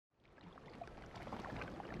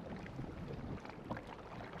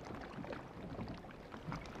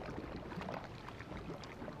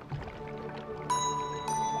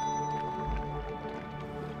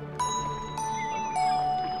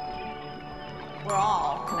We're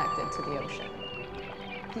all connected to the ocean.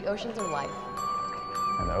 The oceans are life.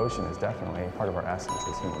 And the ocean is definitely part of our essence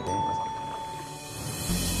as human beings.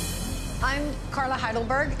 I'm Carla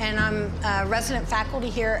Heidelberg, and I'm a resident faculty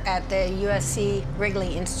here at the USC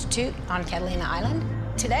Wrigley Institute on Catalina Island.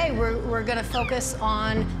 Today, we're going to focus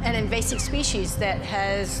on an invasive species that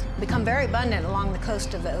has become very abundant along the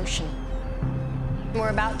coast of the ocean. We're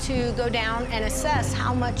about to go down and assess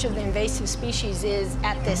how much of the invasive species is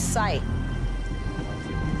at this site.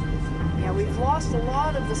 Yeah, we've lost a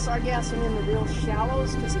lot of the sargassum in the real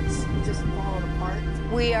shallows because it's just fallen apart.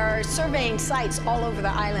 We are surveying sites all over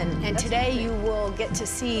the island, and today you will get to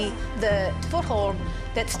see the foothold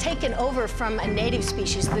that's taken over from a native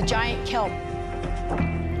species, the giant kelp.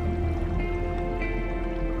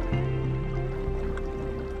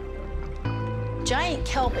 Giant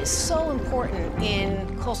kelp is so important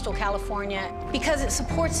in coastal California because it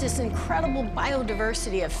supports this incredible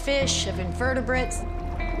biodiversity of fish, of invertebrates.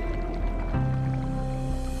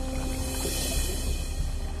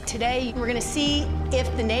 Today, we're going to see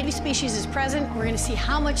if the native species is present, we're going to see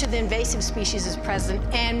how much of the invasive species is present,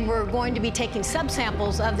 and we're going to be taking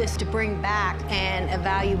subsamples of this to bring back and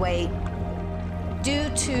evaluate. Due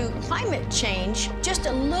to climate change, just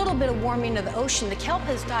a little bit of warming of the ocean, the kelp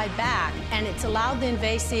has died back, and it's allowed the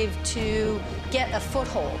invasive to get a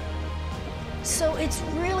foothold. So it's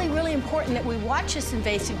really, really important that we watch this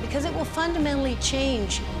invasive because it will fundamentally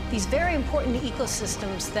change these very important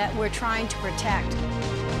ecosystems that we're trying to protect.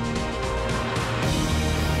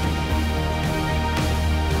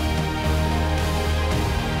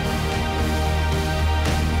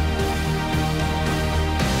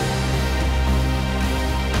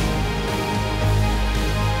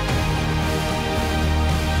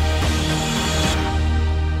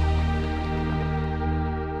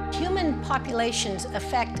 Populations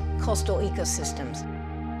affect coastal ecosystems.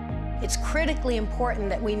 It's critically important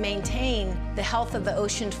that we maintain the health of the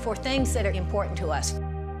ocean for things that are important to us.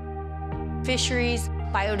 Fisheries,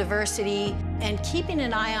 biodiversity, and keeping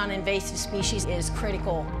an eye on invasive species is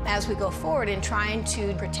critical as we go forward in trying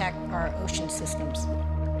to protect our ocean systems.